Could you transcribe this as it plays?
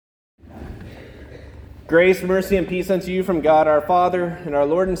Grace, mercy, and peace unto you from God our Father and our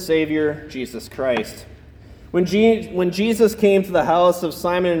Lord and Savior, Jesus Christ. When Jesus came to the house of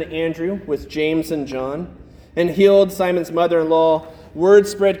Simon and Andrew with James and John and healed Simon's mother-in-law, word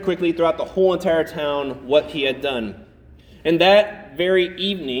spread quickly throughout the whole entire town what he had done. And that very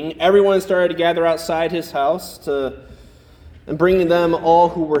evening, everyone started to gather outside his house and bringing them all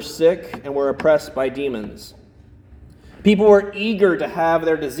who were sick and were oppressed by demons. People were eager to have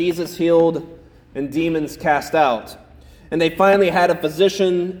their diseases healed and demons cast out. And they finally had a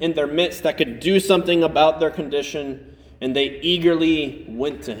physician in their midst that could do something about their condition, and they eagerly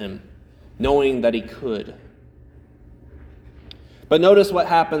went to him, knowing that he could. But notice what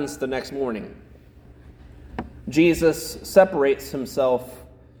happens the next morning. Jesus separates himself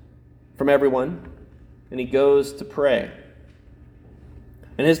from everyone, and he goes to pray.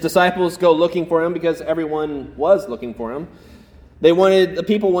 And his disciples go looking for him because everyone was looking for him. The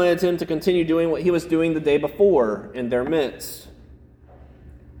people wanted him to continue doing what he was doing the day before in their midst.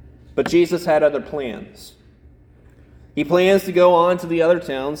 But Jesus had other plans. He plans to go on to the other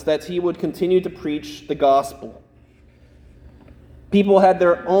towns that he would continue to preach the gospel. People had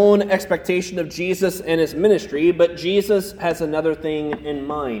their own expectation of Jesus and his ministry, but Jesus has another thing in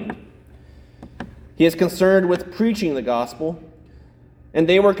mind. He is concerned with preaching the gospel, and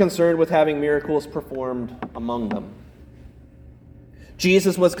they were concerned with having miracles performed among them.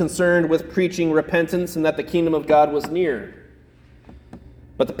 Jesus was concerned with preaching repentance and that the kingdom of God was near.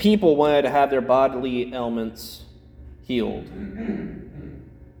 But the people wanted to have their bodily ailments healed.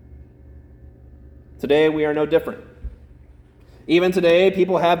 Today we are no different. Even today,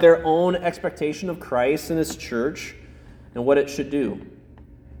 people have their own expectation of Christ and his church and what it should do.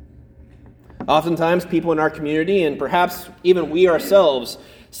 Oftentimes, people in our community, and perhaps even we ourselves,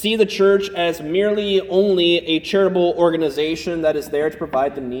 see the church as merely only a charitable organization that is there to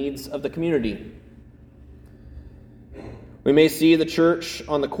provide the needs of the community. We may see the church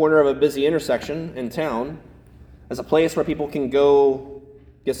on the corner of a busy intersection in town as a place where people can go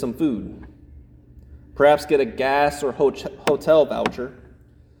get some food, perhaps get a gas or hotel voucher,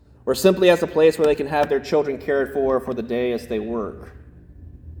 or simply as a place where they can have their children cared for the day as they work.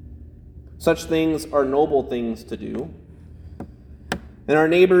 Such things are noble things to do. And our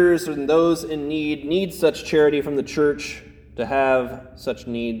neighbors and those in need such charity from the church to have such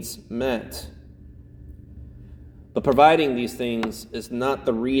needs met. But providing these things is not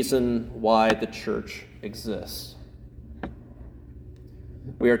the reason why the church exists.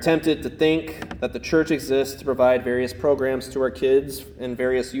 We are tempted to think that the church exists to provide various programs to our kids and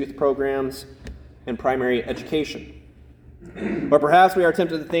various youth programs and primary education. Or perhaps we are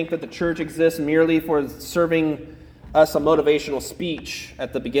tempted to think that the church exists merely for serving us a motivational speech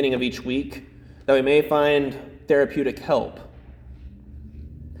at the beginning of each week that we may find therapeutic help.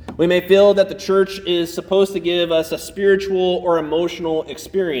 We may feel that the church is supposed to give us a spiritual or emotional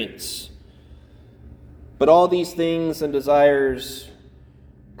experience. But all these things and desires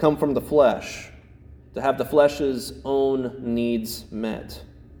come from the flesh, to have the flesh's own needs met.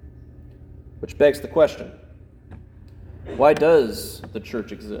 Which begs the question, why does the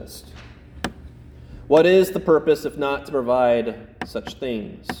church exist? What is the purpose if not to provide such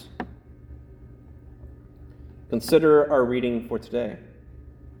things? Consider our reading for today.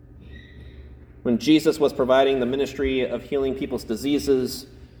 When Jesus was providing the ministry of healing people's diseases,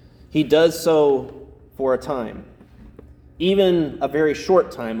 he does so for a time, even a very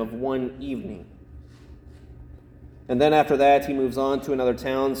short time of one evening. And then after that, he moves on to another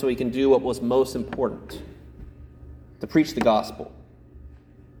town so he can do what was most important, to preach the gospel.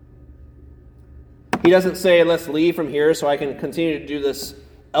 He doesn't say, let's leave from here so I can continue to do this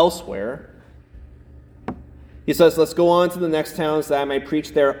elsewhere. He says, let's go on to the next towns that I may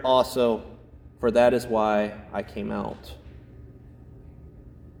preach there also, for that is why I came out.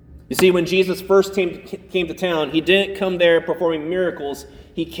 You see, when Jesus first came to town, he didn't come there performing miracles.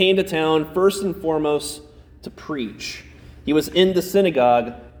 He came to town first and foremost to preach. He was in the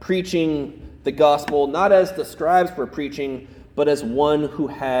synagogue preaching the gospel, not as the scribes were preaching, but as one who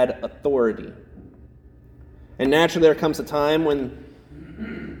had authority. And naturally, there comes a time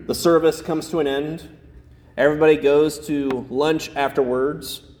when the service comes to an end. Everybody goes to lunch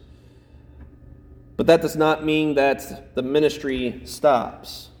afterwards. But that does not mean that the ministry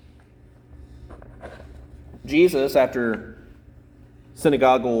stops. Jesus, after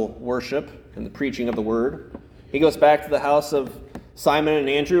synagogal worship and the preaching of the word, he goes back to the house of Simon and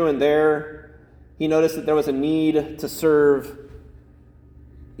Andrew, and there he noticed that there was a need to serve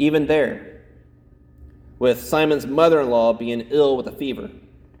even there, with Simon's mother-in-law being ill with a fever.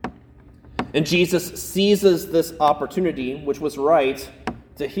 And Jesus seizes this opportunity, which was right,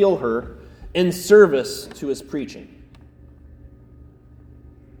 to heal her, in service to his preaching.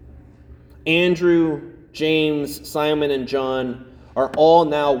 Andrew, James, Simon, and John are all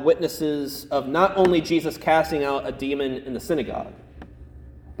now witnesses of not only Jesus casting out a demon in the synagogue,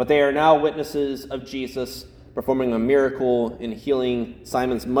 but they are now witnesses of Jesus performing a miracle in healing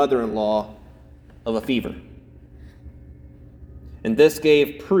Simon's mother-in-law of a fever. And this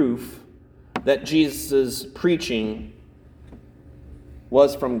gave proof that Jesus' preaching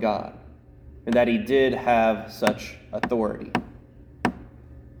was from God and that he did have such authority.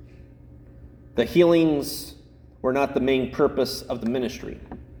 The healings were not the main purpose of the ministry.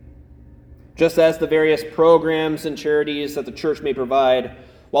 Just as the various programs and charities that the church may provide,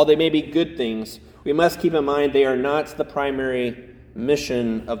 while they may be good things, we must keep in mind they are not the primary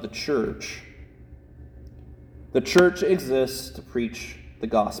mission of the church. The church exists to preach the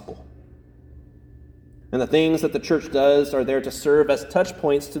gospel. And the things that the church does are there to serve as touch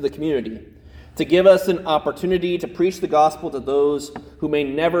points to the community, to give us an opportunity to preach the gospel to those who may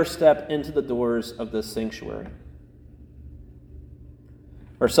never step into the doors of this sanctuary.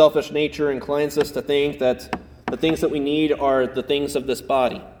 Our selfish nature inclines us to think that the things that we need are the things of this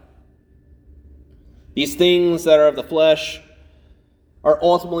body. These things that are of the flesh are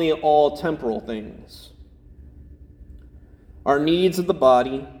ultimately all temporal things. Our needs of the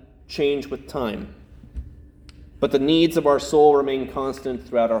body change with time, but the needs of our soul remain constant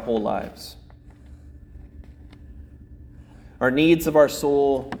throughout our whole lives. Our needs of our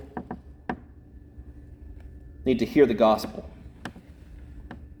soul need to hear the gospel.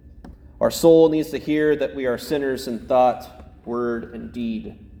 Our soul needs to hear that we are sinners in thought, word, and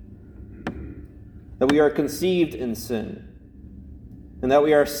deed. That we are conceived in sin. And that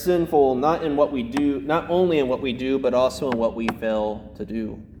we are sinful not only in what we do, but also in what we fail to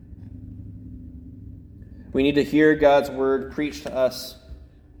do. We need to hear God's word preached to us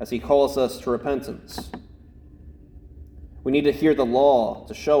as he calls us to repentance. We need to hear the law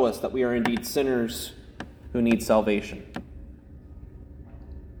to show us that we are indeed sinners who need salvation.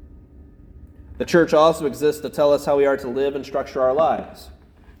 The church also exists to tell us how we are to live and structure our lives.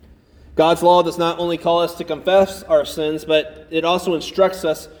 God's law does not only call us to confess our sins, but it also instructs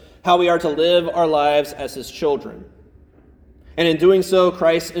us how we are to live our lives as his children. And in doing so,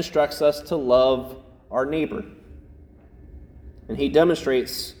 Christ instructs us to love our neighbor. And he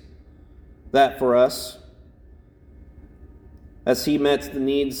demonstrates that for us as he met the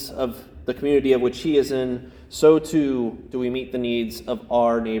needs of the community of which he is in, so too do we meet the needs of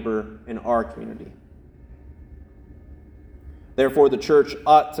our neighbor in our community. Therefore, the church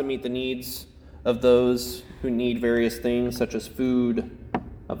ought to meet the needs of those who need various things, such as food,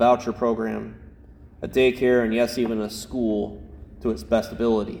 a voucher program, a daycare, and yes, even a school to its best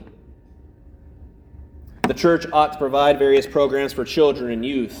ability. The church ought to provide various programs for children and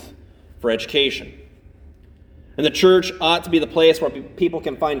youth for education. And the church ought to be the place where people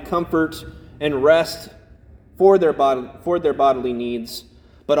can find comfort and rest for their bodily needs,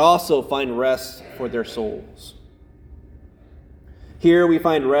 but also find rest for their souls. Here we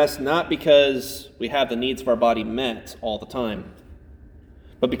find rest not because we have the needs of our body met all the time,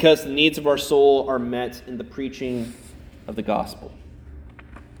 but because the needs of our soul are met in the preaching of the gospel.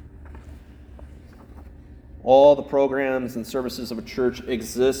 All the programs and services of a church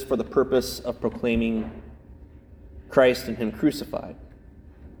exist for the purpose of proclaiming Christ and him crucified.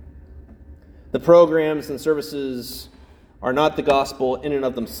 The programs and services are not the gospel in and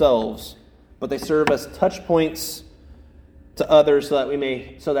of themselves, but they serve as touch points to others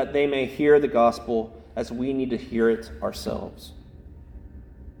so that they may hear the gospel as we need to hear it ourselves.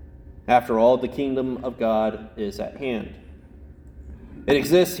 After all, the kingdom of God is at hand. It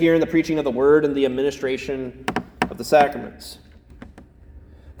exists here in the preaching of the word and the administration of the sacraments.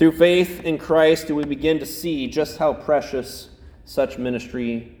 Through faith in Christ do we begin to see just how precious such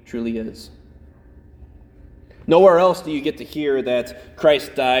ministry truly is. Nowhere else do you get to hear that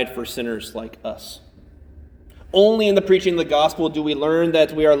Christ died for sinners like us. Only in the preaching of the gospel do we learn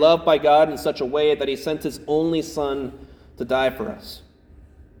that we are loved by God in such a way that he sent his only Son to die for us.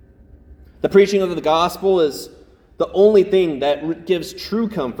 The preaching of the gospel is the only thing that gives true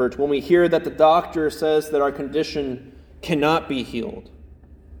comfort when we hear that the doctor says that our condition cannot be healed.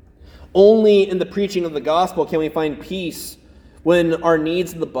 Only in the preaching of the gospel can we find peace when our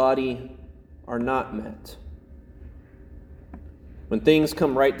needs of the body are not met. When things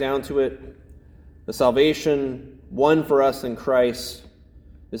come right down to it, the salvation won for us in Christ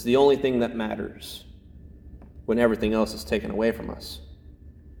is the only thing that matters when everything else is taken away from us.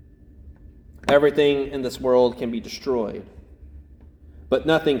 Everything in this world can be destroyed, but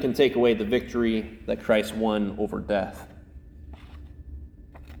nothing can take away the victory that Christ won over death.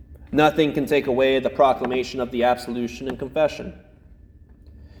 Nothing can take away the proclamation of the absolution and confession.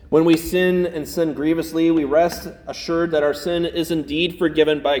 When we sin and sin grievously, we rest assured that our sin is indeed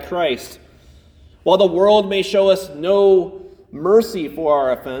forgiven by Christ. While the world may show us no mercy for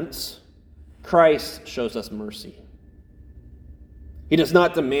our offense, Christ shows us mercy. He does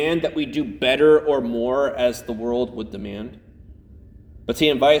not demand that we do better or more as the world would demand, but he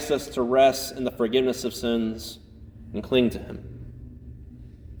invites us to rest in the forgiveness of sins and cling to him.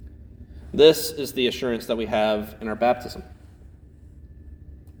 This is the assurance that we have in our baptism.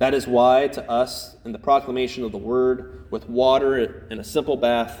 That is why, to us, in the proclamation of the word with water and a simple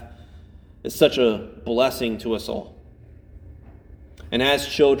bath is such a blessing to us all. And as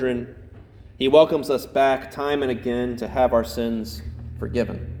children, he welcomes us back time and again to have our sins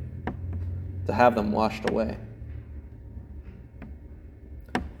forgiven, to have them washed away.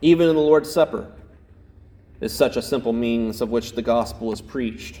 Even in the Lord's Supper is such a simple means of which the gospel is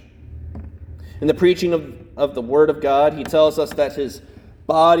preached. In the preaching of the Word of God, he tells us that his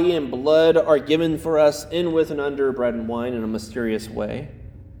body and blood are given for us in, with, and under bread and wine in a mysterious way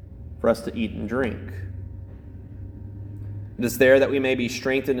for us to eat and drink. It is there that we may be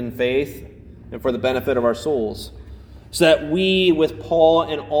strengthened in faith and for the benefit of our souls, so that we, with Paul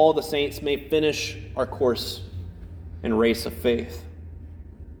and all the saints, may finish our course and race of faith.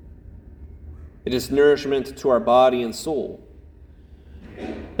 It is nourishment to our body and soul,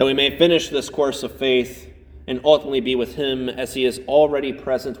 that we may finish this course of faith and ultimately be with him as he is already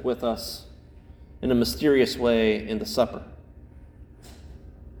present with us in a mysterious way in the supper.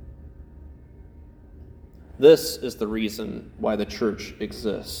 This is the reason why the church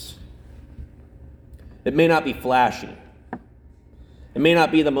exists. It may not be flashy. It may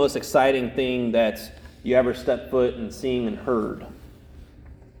not be the most exciting thing that you ever stepped foot in seeing and heard,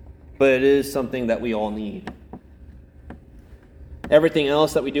 but it is something that we all need. Everything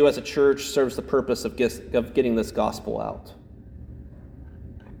else that we do as a church serves the purpose of getting this gospel out.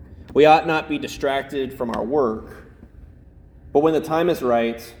 We ought not be distracted from our work, but when the time is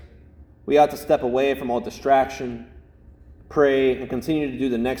right, we ought to step away from all distraction, pray, and continue to do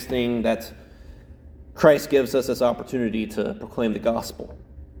the next thing that Christ gives us this opportunity to proclaim the gospel.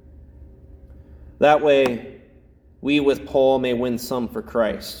 That way, we with Paul may win some for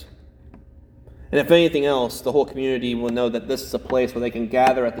Christ. And if anything else, the whole community will know that this is a place where they can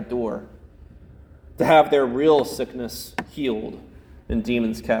gather at the door to have their real sickness healed and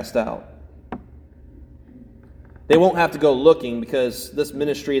demons cast out. They won't have to go looking, because this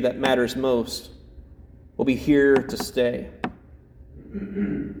ministry that matters most will be here to stay.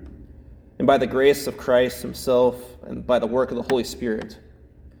 And by the grace of Christ himself and by the work of the Holy Spirit,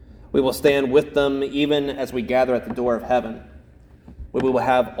 we will stand with them even as we gather at the door of heaven, where we will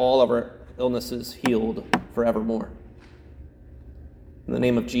have all of our illnesses healed forevermore. In the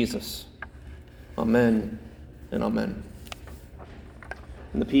name of Jesus, amen and amen.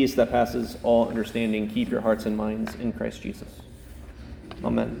 And the peace that passes all understanding, keep your hearts and minds in Christ Jesus.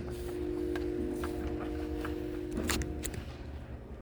 Amen.